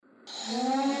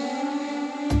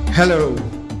Hello,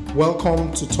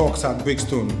 welcome to Talks at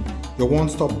Brickstone, your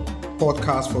one-stop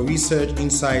podcast for research,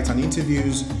 insights, and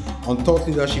interviews on thought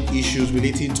leadership issues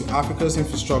relating to Africa's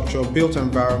infrastructure, built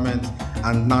environment,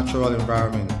 and natural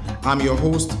environment. I'm your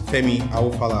host, Femi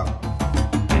Awofala.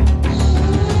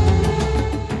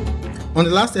 On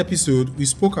the last episode, we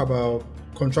spoke about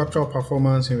contractual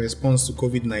performance in response to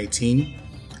COVID-19,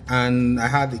 and I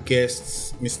had the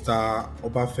guests, Mr.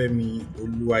 Obafemi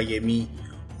Oluwayemi,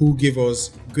 who gave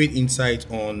us great insight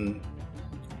on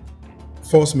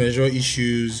force majeure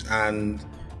issues and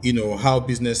how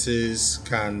businesses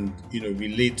can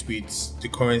relate with the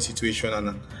current situation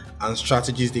and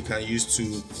strategies they can use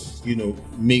to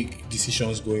make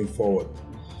decisions going forward.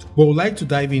 But we'd like to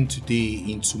dive in today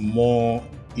into more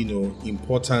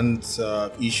important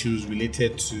issues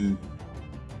related to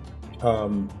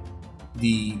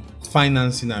the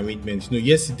financing arrangement.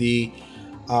 Yesterday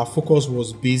our focus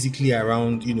was basically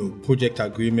around project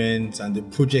agreements and the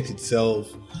project itself,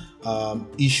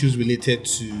 issues related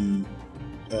to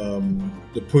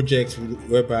the project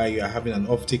whereby you are having an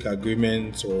offtake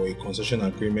agreement or a concession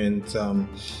agreement.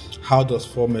 How does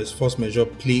force majeure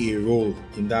play a role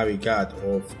in that regard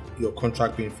of your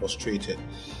contract being frustrated?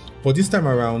 But this time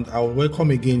around, I'll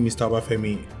welcome again Mr.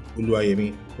 Obafemi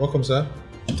Oluwayemi. Welcome, sir.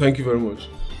 Thank you very much.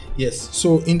 Yes.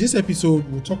 So in this episode,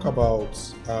 we'll talk about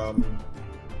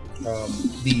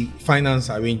the finance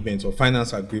arrangements or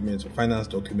finance agreements or finance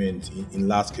documents in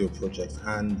large-scale projects,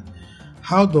 and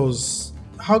how do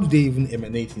they even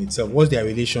emanate in itself? What's their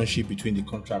relationship between the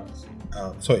contract,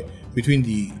 between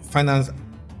the finance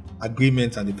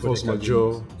agreement and the project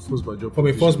force majeure. From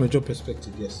a force majeure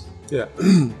perspective, yes. Yeah.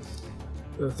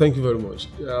 Thank you very much.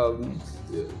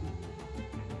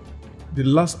 At the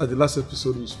last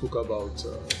episode, we spoke about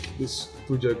this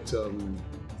project.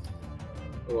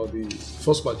 Or the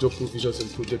force majeure provisions in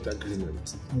project agreement.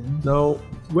 Mm-hmm. Now,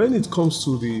 when it comes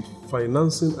to the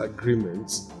financing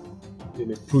agreement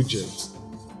in a project,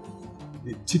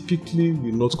 they typically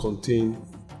will not contain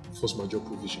force majeure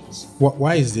provisions.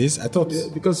 Why is this? I thought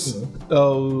because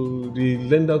the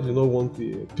lenders will not want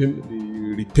the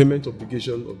repayment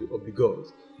obligation of the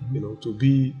obligors, to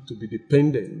be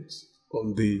dependent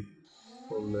on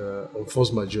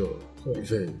force majeure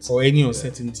events or any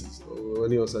uncertainties.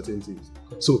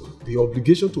 So the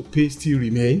obligation to pay still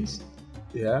remains.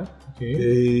 Yeah. Okay.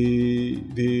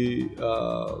 The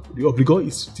obligor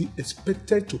is still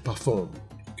expected to perform.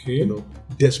 Okay.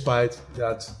 Despite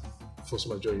that force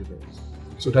majeure event.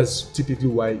 So that's typically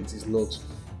why it is not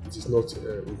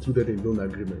included in loan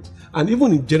agreement. And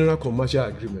even in general commercial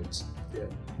agreements,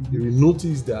 you will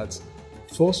notice that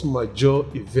force majeure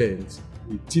events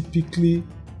will typically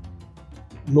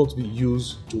not be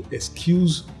used to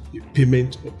excuse a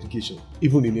payment obligation,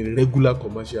 even in a regular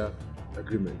commercial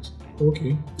agreement.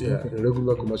 Okay. Yeah, okay. A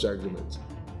regular commercial agreement.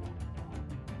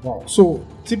 Wow. So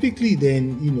typically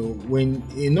then, when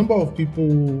a number of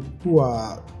people who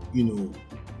are,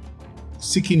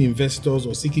 seeking investors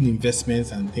or seeking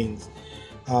investments and things,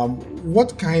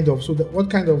 what kind of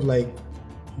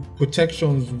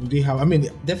protections do they have? I mean,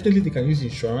 definitely they can use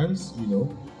insurance,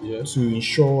 to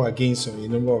insure against a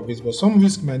number of risks, but some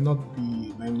risks might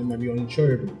be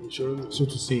uninsurable, so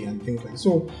to say, and things like that.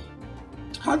 So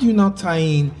how do you now tie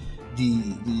in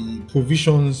the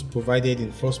provisions provided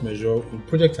in force majeure in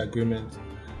project agreement?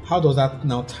 How does that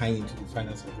now tie into the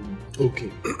finance agreement?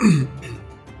 Okay.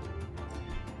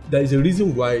 There is a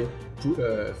reason why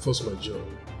force majeure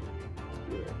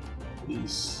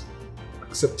is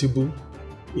acceptable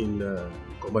in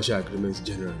commercial agreements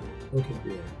generally. Okay.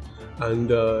 Yeah. And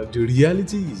the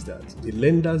reality is that the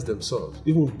lenders themselves,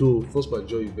 even though force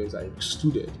majeure events are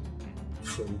excluded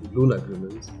from the loan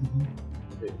agreement,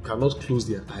 they cannot close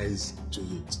their eyes to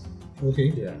it.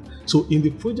 Okay. Yeah. So in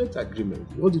the project agreement,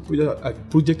 what the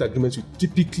project agreements will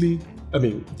typically,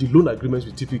 the loan agreements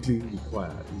will typically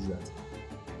require is that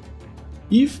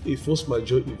if a force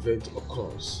majeure event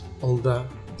occurs under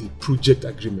the project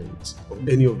agreement or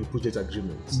any of the project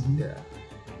agreements,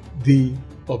 the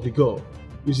obligor,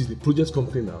 which is the project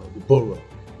company now, the borrower,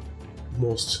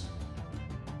 must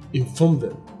inform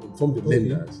the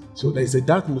lenders. So there is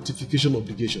that notification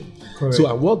obligation. Correct. So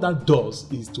and what that does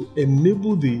is to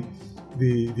enable the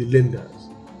lenders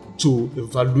to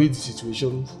evaluate the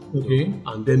situation,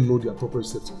 and then know the appropriate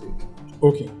steps to take.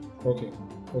 Okay.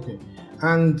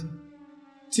 And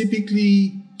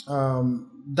typically,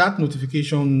 that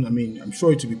notification, I'm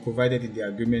sure it will be provided in the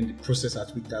agreement, the process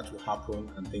at which that will happen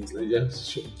and things like that. Yes,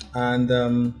 sure.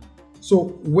 And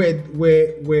so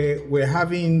we're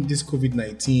having this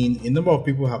COVID-19. A number of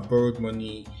people have borrowed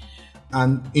money.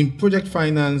 And in project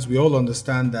finance, we all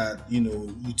understand that,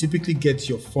 you typically get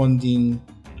your funding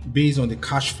based on the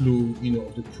cash flow,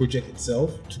 of the project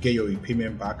itself to get your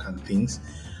repayment back and things.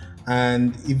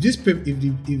 And if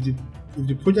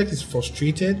the project is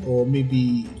frustrated, or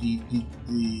maybe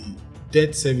the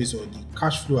debt service or the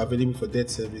cash flow available for debt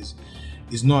service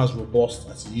is not as robust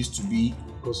as it used to be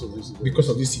because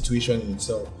of this situation in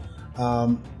itself.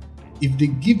 If they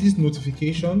give this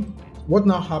notification, what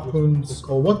now happens,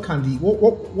 or what can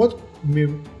what may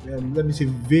let me say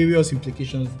various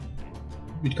implications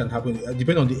which can happen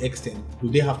depending on the extent. Do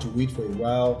they have to wait for a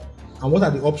while, and what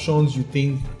are the options you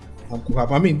think could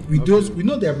happen? I mean, we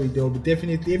know there will be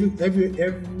definitely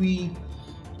every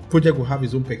project will have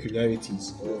its own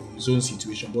peculiarities or its own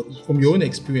situation. But from your own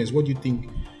experience, what do you think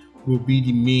will be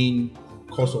the main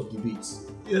cause of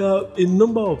debates? Yeah, a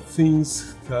number of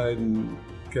things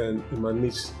can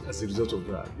emanate as a result of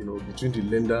that, between the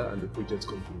lender and the project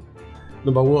company.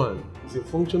 Number one is a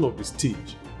function of the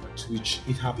stage at which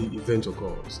the event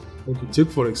occurs. Okay. Take,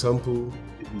 for example,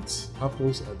 if it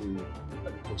happens at the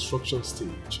construction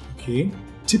stage. Okay.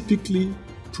 Typically,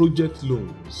 project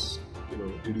loans,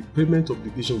 the repayment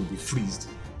obligation will be freezed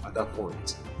at that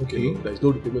point. Okay. There is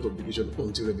no repayment obligation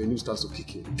until revenue starts to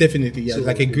kick in. Definitely, yeah. So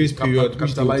like a grace period,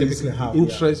 which they typically have.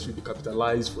 Interest will be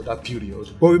capitalized for that period.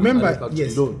 But remember, but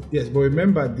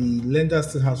remember, the lender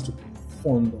still has to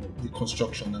fund the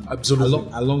construction and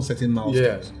along certain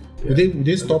milestones. Yeah. Would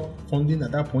they stop funding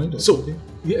at that point? Or something?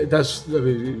 Yeah, I'm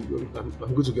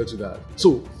going to get to that.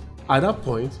 So at that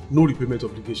point, no repayment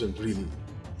obligation really.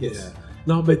 Yes. Yeah.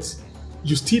 Now, but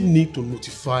you still need to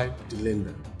notify the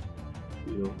lender,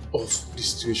 of the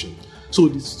situation. So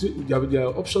there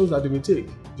are options that they may take.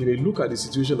 They may look at the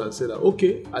situation and say that,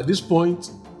 okay, at this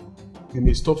point, they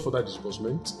may stop further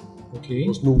disbursement. Okay.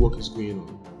 Because no work is going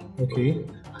on. Okay.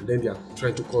 And then they are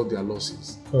trying to cut their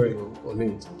losses. Correct. On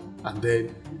it. And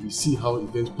then we see how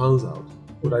events pans out,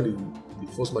 whether the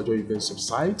force majeure event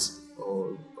subsides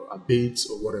or abates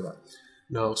or whatever.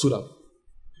 Now, so that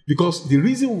because the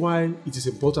reason why it is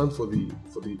important for the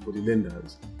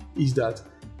lenders is that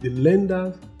the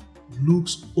lender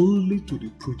looks only to the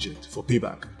project for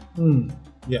payback.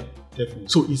 Yeah, definitely.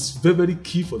 So it's very, very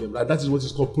key for them. Like that is what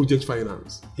is called project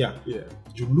finance. Yeah.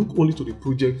 You look only to the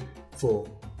project for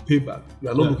payback. You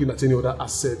are not looking at any other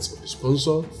assets of the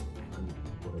sponsor and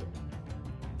whatever.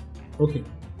 Okay,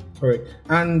 correct.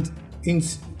 And in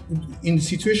the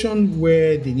situation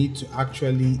where they need to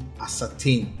actually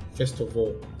ascertain, first of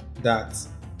all, that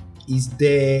is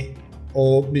there,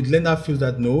 or the lender feels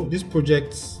that no, this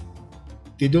project,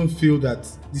 they don't feel that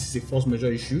this is a force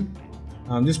majeure issue.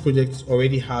 This project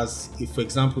already has, for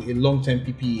example, a long-term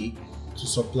PPA to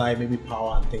supply maybe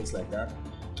power and things like that,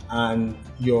 and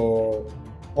your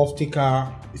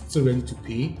off-taker is still ready to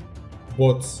pay,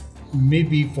 but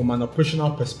maybe from an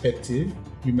operational perspective,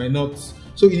 you might not.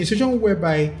 So in a situation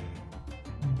whereby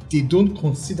they don't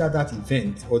consider that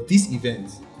event or this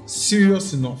event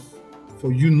serious enough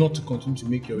for you not to continue to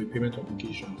make your repayment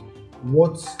obligations,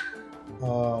 what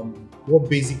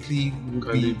basically would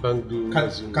can the bank do?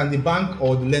 Can the bank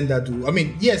or the lender do? I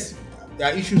mean, yes,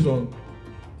 there are issues on.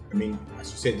 I mean, as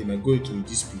you said, they might go into a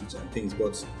dispute and things,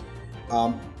 but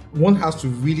one has to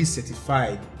really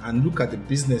certify and look at the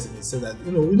business and say that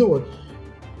you know what,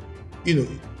 you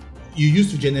used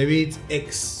to generate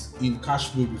X in cash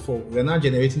flow before. We're now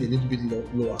generating a little bit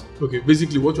lower. Okay,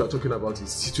 basically what you are talking about is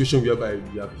situation whereby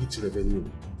you have hit revenue.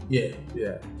 Yeah.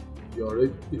 You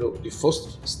already, the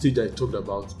first stage I talked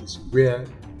about is where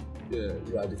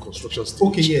you are at the construction stage.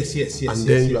 Okay, yes. And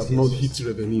then you have not hit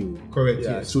revenue. Correct.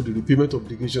 Yeah. Yes. So the repayment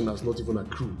obligation has not even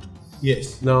accrued.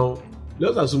 Yes. Now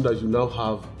let's assume that you now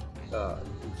have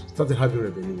started having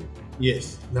revenue.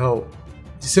 Yes. Now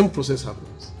the same process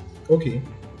happens. Okay.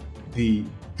 The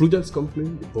project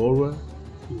company, the borrower,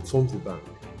 informs the bank.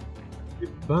 The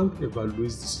bank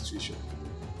evaluates the situation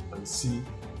and see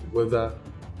whether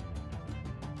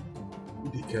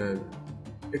they can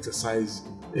exercise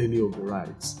any of the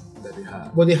rights that they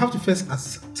have. But they have to first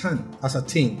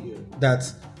ascertain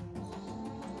that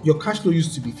your cash flow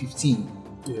used to be 15.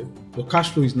 Yeah. Your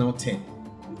cash flow is now 10,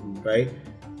 right?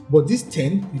 But this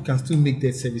 10, you can still make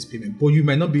debt service payment, but you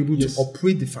might not be able to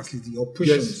operate the facility,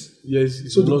 operations.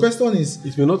 Yes. So the question is,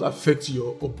 it may not affect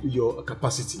your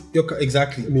capacity.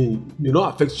 Exactly. I mean, it may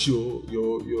not affect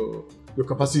your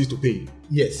capacity to pay.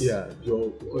 Yes. Yeah.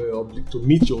 To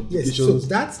meet your obligations. Yes. So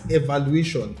that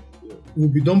evaluation will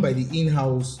be done by the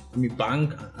in-house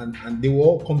bank, and they will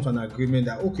all come to an agreement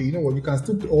that okay, you know what, you can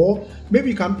still pay, or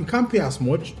maybe you can't pay as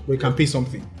much, but you can pay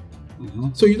something. Mm-hmm.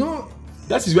 So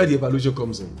that is where the evaluation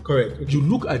comes in. Correct. Okay. You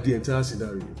look at the entire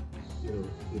scenario.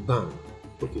 The bank,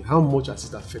 okay, how much has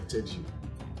it affected you?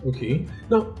 Okay.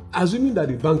 Now, assuming that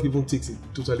the bank even takes a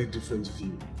totally different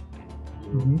view,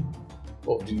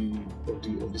 of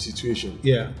the situation.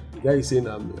 Yeah. The guy is saying,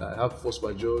 I have force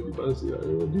majeure. The bank says,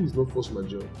 this is not force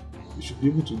majeure. You should be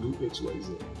able to do X, Y,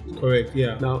 Z. Correct.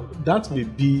 Yeah. Now, that may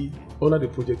be under the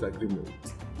project agreement.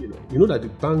 You know that the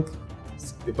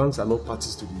banks are not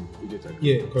parties to the project agreement.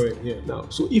 Yeah. Correct. Yeah. Now,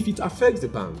 so if it affects the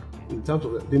bank in terms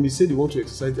of, they may say they want to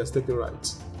exercise their stepping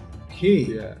rights. Okay.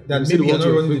 Yeah. That They maybe want you're not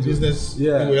to running the affect business.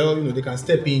 Yeah. Well, they can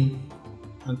step in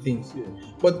and things. Yeah.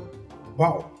 But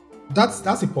wow,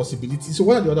 that's a possibility. So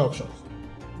what are the other options?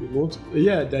 They want, they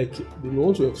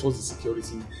want to enforce the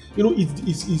security.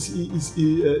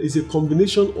 It's a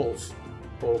combination of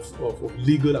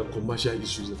legal and commercial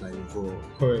issues that are involved.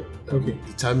 Correct. Okay.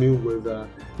 Determine whether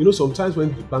sometimes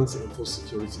when the banks enforce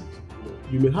security,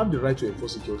 you may have the right to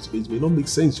enforce security, but it may not make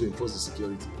sense to enforce the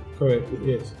security. Correct.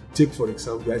 Yes. Take for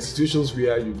example, there are situations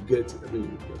where I've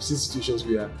seen situations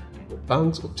where the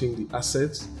banks obtain the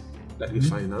assets that they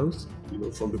financed,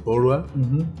 from the borrower.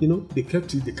 They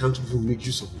kept it; they can't even make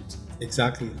use of it.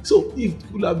 Exactly. So it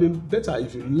could have been better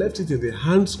if you left it in the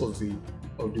hands of the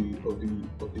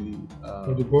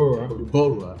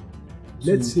borrower.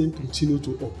 Let him continue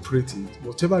to operate it.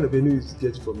 Whatever revenue is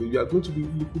getting from it, you are going to be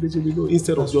liquidating the loan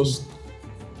instead of just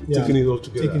taking it all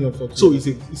together. So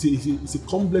it's a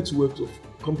complex web of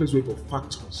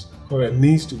factors that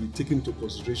needs to be taken into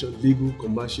consideration, legal,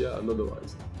 commercial, and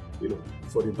otherwise,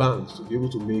 for the banks to be able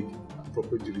to make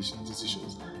appropriate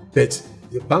decisions. But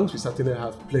the banks will certainly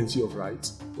have plenty of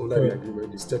rights under the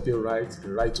agreement: the stepping right,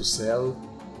 the right to sell,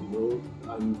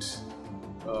 and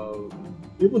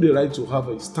even the right to have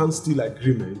a standstill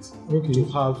agreement to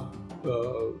have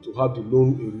the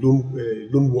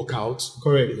loan workout.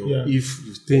 Correct. If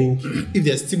you think if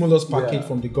there's stimulus package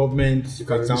from the government, you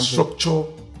for can example, structure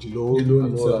the loan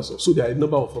and all that stuff. So there are a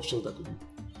number of options that could be.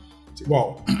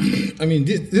 Wow, I mean,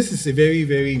 this is a very,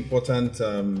 very important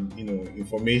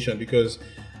information, because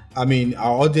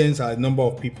our audience are a number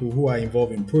of people who are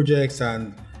involved in projects,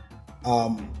 and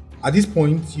at this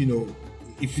point,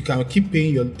 if you can keep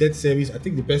paying your debt service, I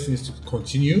think the best thing is to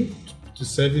continue to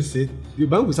service it. The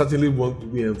bank will certainly want to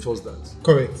reinforce that.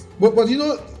 Correct. But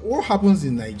what happens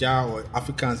in Nigeria or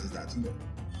Africans is that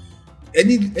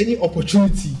any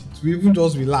opportunity to even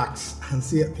just relax and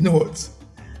say, what,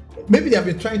 maybe they have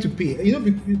been trying to pay.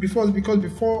 Because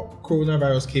before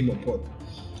coronavirus came upon,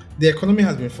 the economy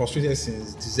has been frustrated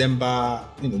since December,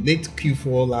 late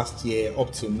Q4 last year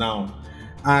up till now,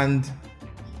 and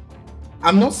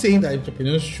I'm not saying that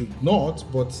entrepreneurs should not,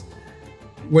 but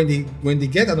when they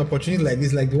get an opportunity like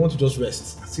this, like they want to just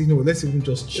rest. So, let's even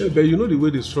just chill. Yeah, but the way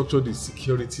they structure the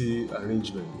security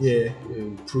arrangement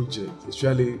in projects,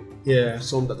 especially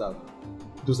some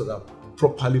those that are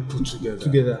properly put together.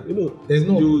 There's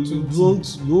no you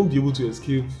won't be able to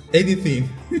escape anything.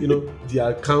 The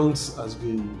account has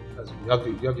been you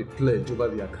have a pledge over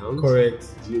the account. Correct.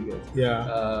 Do you get?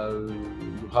 Yeah.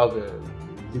 You have a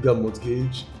legal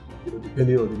mortgage.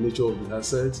 Depending on the nature of the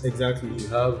assets. Exactly. You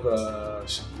have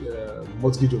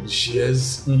mortgage of the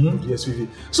shares of the SPV.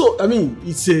 So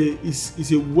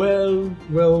it's a well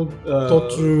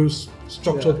thought through,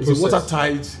 structured process. It's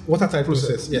a watertight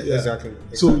process. Yeah, exactly.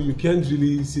 So you can't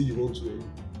really say you want to.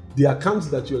 The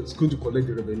account that you're going to collect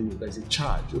the revenue, there's a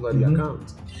charge over the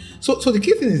account. So the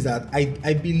key thing is that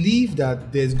I believe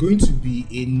that there's going to be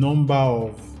a number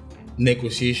of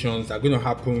negotiations that are going to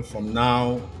happen from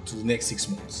now to the next 6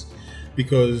 months,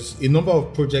 because a number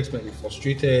of projects might be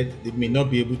frustrated. They may not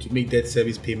be able to make debt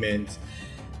service payments.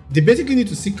 They basically need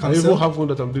to seek counsel. I even have one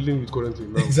that I'm dealing with currently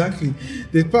now. Exactly.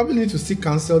 They probably need to seek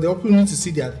counsel. They also need to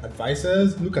see their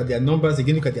advisors, look at their numbers,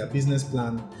 again look at their business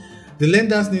plan. The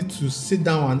lenders need to sit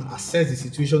down and assess the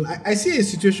situation. I see a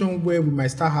situation where we might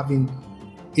start having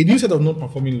a new set of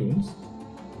non-performing loans,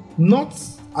 not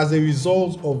as a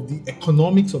result of the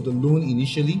economics of the loan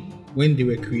initially when they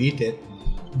were created,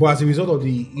 but as a result of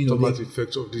the automatic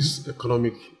effects of this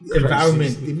economic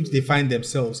environment in which they find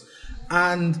themselves.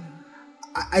 And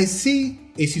I see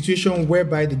a situation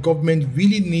whereby the government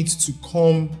really needs to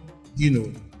come,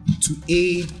 to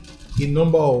aid a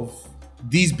number of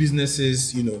these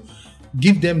businesses,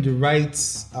 give them the right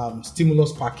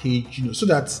stimulus package, so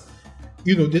that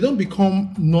they don't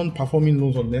become non-performing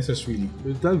loans unnecessarily.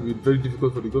 But that would be very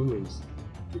difficult for the government,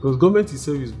 because government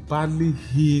itself is badly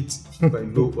hit by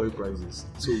low oil prices.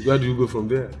 So where do you go from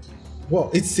there?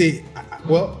 Well,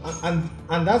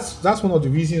 and that's one of the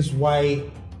reasons why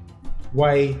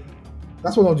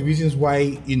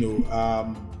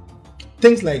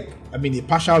things like a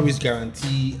partial risk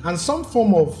guarantee and some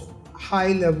form of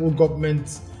high-level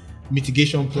government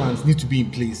mitigation plans need to be in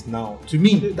place now. To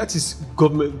me, That is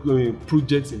government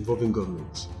projects involving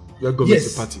government. Your government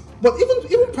is a party. But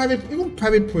even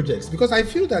private projects, because I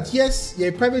feel that yes, you're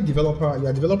a private developer, you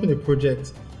are developing a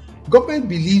project. Government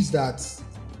believes that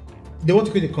they want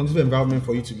to create a conducive environment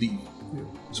for you to live. Yeah.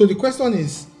 So the question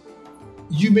is,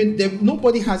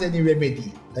 nobody has any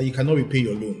remedy that you cannot repay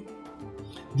your loan.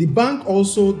 The bank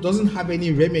also doesn't have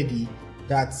any remedy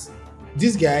that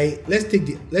this guy, let's take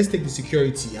the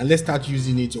security and let's start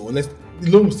using it, or the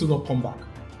loan will still not come back.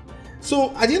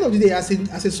 So at the end of the day,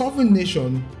 as a sovereign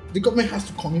nation, the government has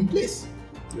to come in place.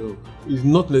 It's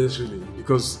not necessarily,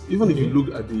 because even if you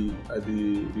look at the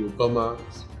Obama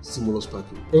stimulus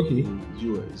package in the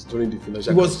US during the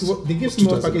financial crisis, they gave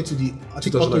stimulus package to the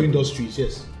auto industries,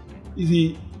 yes.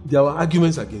 There were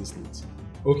arguments against it.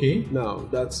 Okay. Now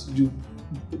that's the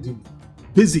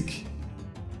basic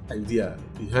idea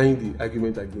behind the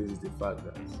argument against is the fact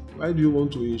that why do you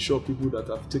want to insure people that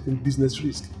have taken business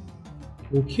risk?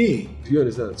 Okay. Do you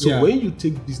understand? So when you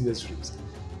take business risk,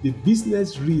 the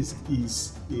business risk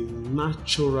is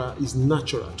natural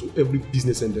to every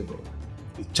business endeavor.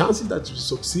 The chances that you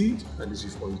succeed and is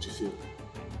for you to fail.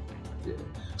 Yeah.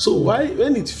 So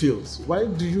when it fails, why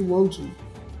do you want to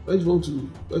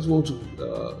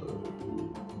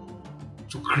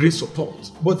create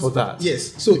support for that?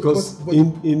 Yes. So because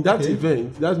in that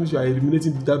event, that means you are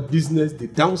eliminating that business, the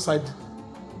downside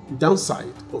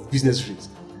of business risk,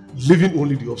 leaving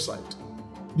only the upside.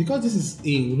 Because this is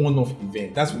a one-off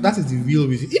event, that is the real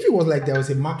reason. If it was like there was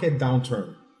a market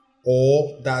downturn,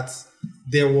 or that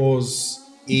there was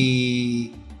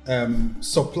a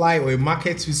supply or a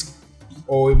market risk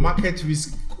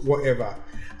whatever,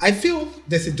 I feel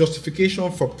there's a justification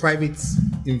for private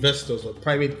investors or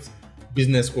private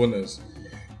business owners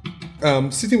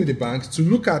sitting with the banks to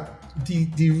look at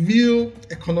the real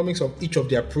economics of each of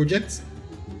their projects.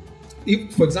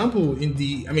 If, for example,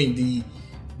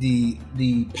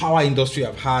 the power industry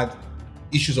have had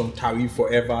issues on tariff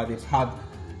forever. They've had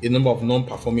a number of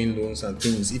non-performing loans and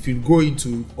things. If you go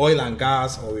into oil and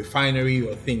gas or refinery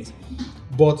or things,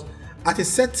 but at a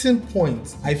certain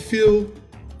point, I feel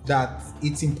that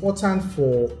it's important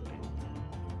to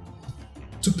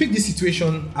pick this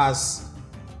situation as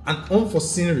an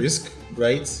unforeseen risk,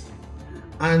 right?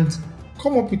 And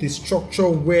come up with a structure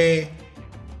where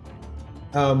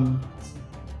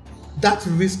that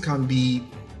risk can be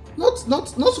not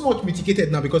so much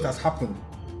mitigated now because that's happened,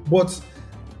 but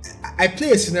I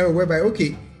play a scenario whereby,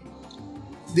 okay,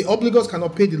 the obligors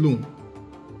cannot pay the loan.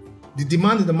 The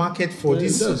demand in the market for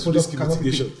this product cannot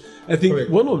be paid. I think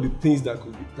one of the things that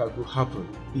could happen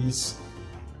is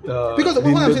because the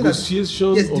what I'm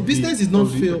negotiation saying that, the business is not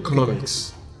fail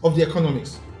economics of the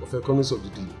economics of the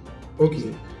deal.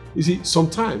 Okay. You see,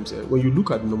 sometimes when you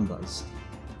look at numbers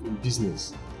in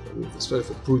business, especially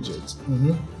for projects,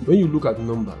 when you look at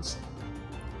numbers,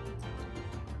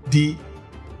 the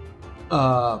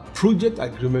project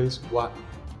agreements were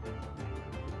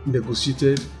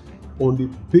negotiated on the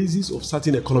basis of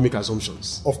certain economic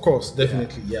assumptions. Of course,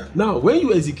 definitely, yeah. Now, when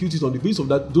you execute it on the basis of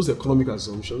those economic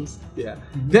assumptions,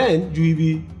 then you will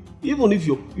be, even if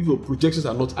your projections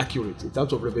are not accurate in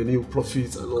terms of revenue,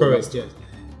 profits, and all that stuff,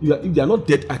 if they are not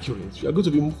that accurate, you are going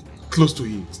to be close to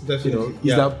it. Definitely.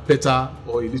 Is that better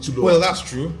or a little lower? Well, that's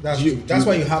true. That's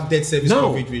why you have debt service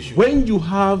coverage ratio. When you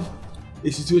have a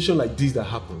situation like this that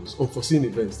happens, unforeseen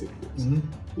events take place,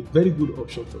 a very good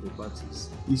option for the parties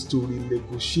is to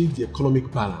renegotiate the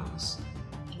economic balance.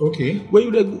 Okay. When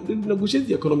you negotiate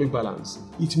the economic balance,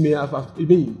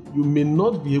 you may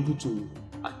not be able to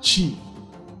achieve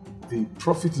the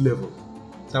profit level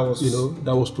that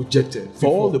was projected for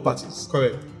all the parties.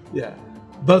 Correct. Yeah.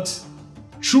 But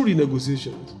through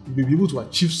renegotiations, you may be able to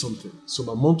achieve some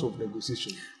amount of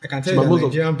negotiation. I can tell you that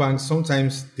Nigerian banks,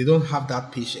 sometimes they don't have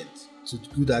that patience to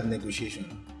do that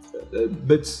negotiation.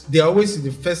 But they are always in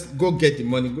the first, go get the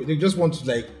money. They just want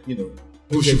to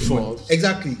push you forward.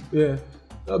 Exactly. Yeah.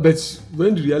 But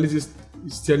when the reality is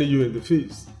staring you in the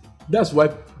face, that's why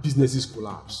businesses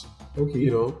collapse.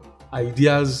 Okay.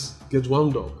 Ideas get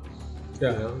wound up.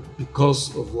 Yeah.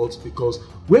 Because of what? Because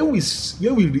when we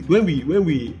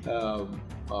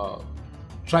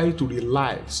try to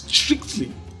rely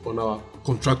strictly on our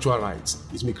contractual rights,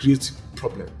 it may create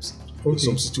problems in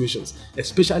some situations,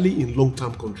 especially in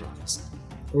long-term contracts.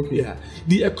 Okay. Yeah.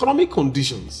 The economic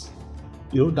conditions,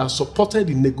 that supported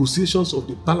the negotiations of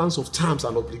the balance of terms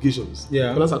and obligations,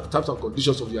 balance of terms and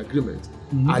conditions of the agreement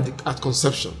at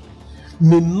conception,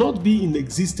 may not be in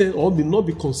existence or may not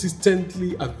be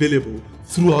consistently available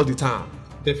throughout the time.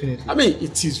 Definitely.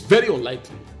 It is very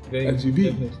unlikely that you be.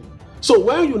 Definitely. So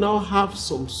when you now have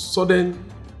some sudden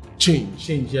change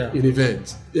yeah. in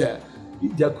events,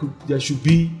 there should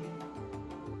be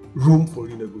room for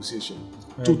renegotiation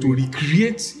to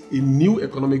recreate a new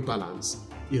economic balance,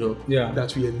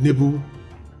 that will enable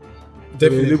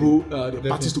the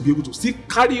parties to be able to still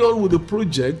carry on with the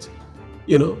project,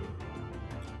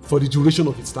 for the duration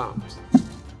of its terms.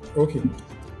 Okay,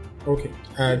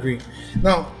 I agree.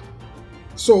 Now,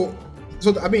 so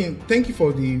I mean, thank you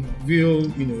for the real,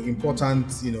 important,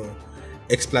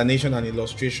 explanation and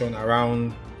illustration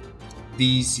around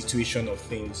the situation of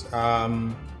things.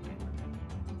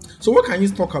 So what can you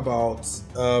talk about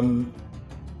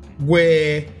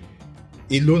where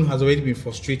a loan has already been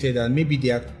frustrated and maybe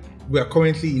we are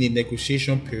currently in a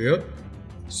negotiation period?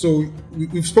 So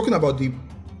we've spoken about the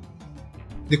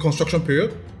construction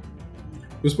period.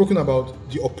 We've spoken about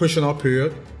the operational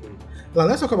period. Now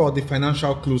let's talk about the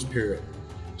financial close period.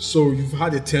 So you've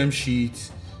had a term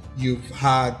sheet, you've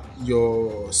had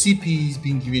your CPs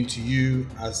being given to you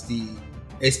as the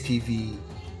SPV.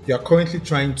 You are currently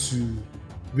trying to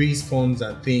raise funds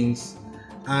and things,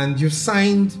 and you've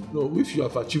signed. No, if you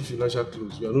have achieved financial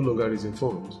close, you are no longer raising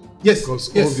funds. Yes,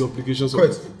 because all the obligations.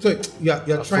 Correct. So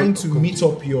you're trying to meet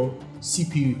up your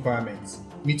CP requirements,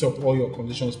 meet up all your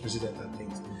conditions precedent and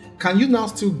things. Can you now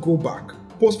still go back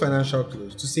post financial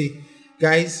close to say,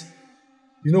 guys,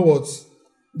 you know what,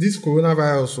 this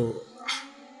coronavirus, so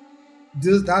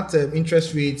that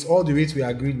interest rates, all the rates we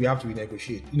agreed, we have to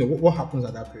renegotiate. What happens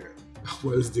at that period?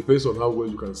 Well, it depends on how well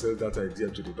you can sell that idea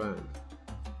to the bank.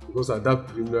 Because at that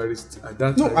preliminary,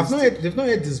 they've not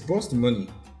yet disbursed the money.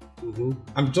 Mm-hmm.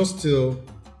 I'm just still,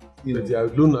 but their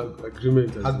loan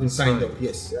agreement has been signed up.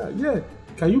 Yes. Yeah.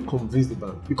 Can you convince the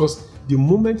bank? Because the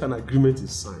moment an agreement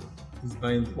is signed, it's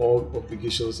binding. All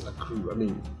obligations accrue. I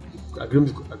mean, the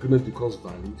agreement becomes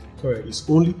valid. Correct. It's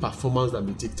only performance that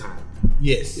may take time.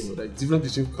 Yes. The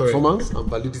difference between performance and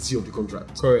validity of the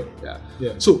contract. Correct.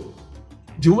 Yeah. So,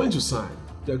 the moment you sign,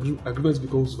 the agreement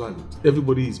becomes valid.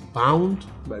 Everybody is bound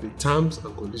by the terms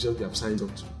and conditions they have signed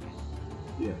up to.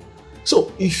 Yeah.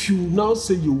 So, if you now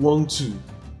say you want to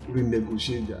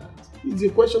renegotiate that, it's a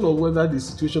question of whether the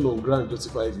situation on ground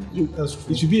justifies it. That's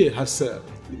true. It should be a hassle.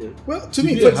 Well, to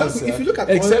me, for example, if you look at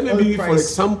maybe, for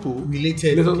example,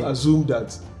 related, let us assume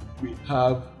that we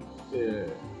have the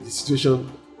situation,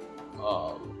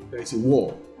 there is a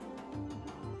war.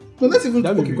 No, let's even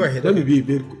go ahead. That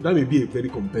may be a very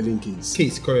compelling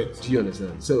case. Correct. Do you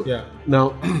understand? So yeah.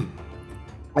 Now,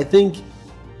 I think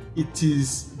it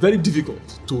is very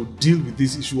difficult to deal with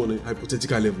this issue on a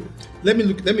hypothetical level. Let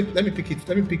me pick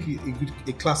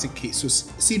a classic case. So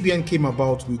CBN came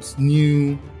about with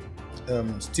new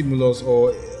stimulus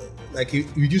or like a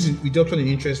reduction in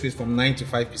interest rates from 9% to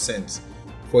 5%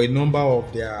 for a number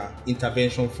of their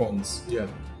intervention funds. Yeah.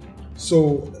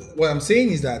 So what I'm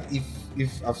saying is that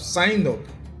if I've signed up,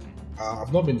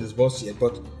 I've not been disbursed yet,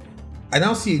 but I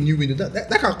now see a new window that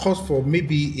can cause for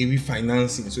maybe a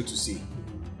refinancing, so to say.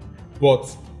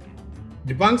 But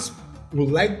the banks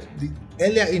would like the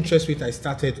earlier interest rate I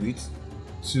started with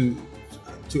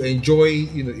to enjoy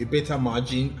a better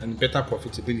margin and better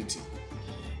profitability.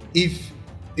 If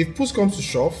push comes to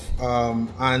shove,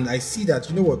 and I see that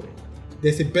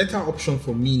there's a better option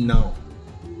for me now.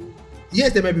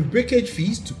 Yes, there might be breakage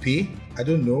fees to pay. I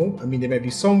don't know. I mean, there might be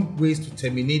some ways to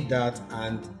terminate that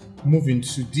and move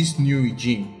into this new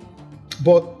regime.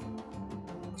 But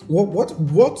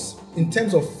what in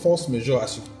terms of force majeure,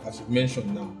 as you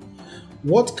mentioned now,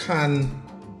 what can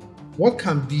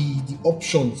be the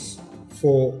options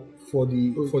for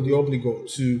the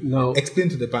obligor to now explain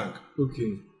to the bank?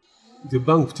 Okay, the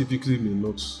bank typically may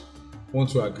not want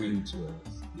to agree to it.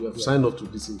 You have signed up to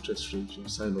this interest rate. You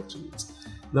have signed up to it.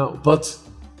 Now, but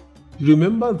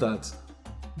remember that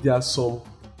there are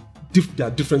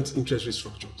different interest rate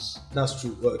structures. That's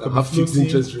true. You have fixed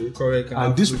interest rate, correct,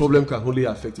 and this problem can only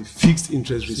affect a fixed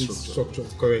interest rate structure.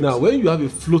 Correct. Now, when you have a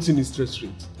floating interest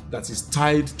rate that is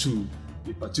tied to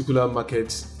a particular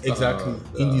market,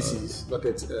 indices,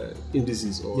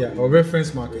 indices, or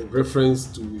reference market, reference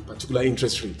to a particular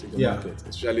interest rate in the market,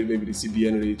 especially maybe the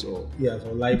CBN rate or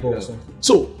LIBOR or something.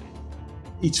 So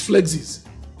it flexes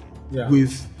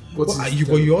with what but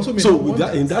you also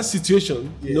in that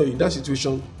situation, in that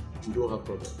situation, you don't have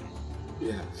problem.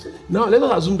 Yeah. Now let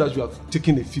us assume that you have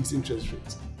taken a fixed interest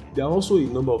rate. There are also a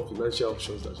number of financial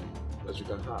options that you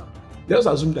can have. Let us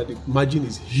assume that the margin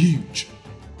is huge.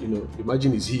 The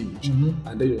margin is huge,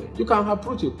 and then you can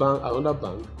approach another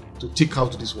bank to take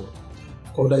out this one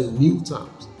under new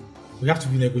terms. We have to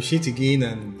renegotiate again,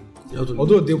 and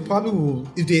although they probably will,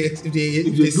 if they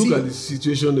look at the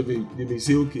situation, they may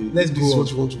say, okay, let's this is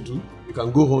what you want to do. You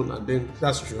can go on, and then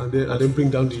that's true, and then bring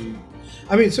down the.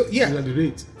 I mean, so the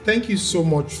rate. thank you so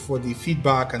much for the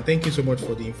feedback and thank you so much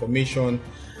for the information.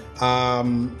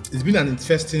 It's been an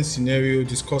interesting scenario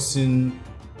discussing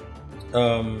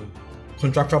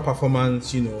contractual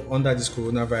performance, under this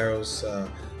coronavirus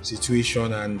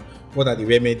situation, and what are the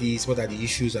remedies, what are the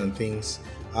issues and things.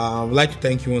 I'd like to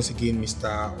thank you once again, Mr.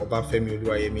 Obafemi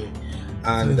Oluwayemi,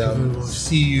 and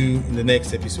see you in the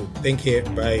next episode. Thank you.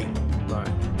 Bye.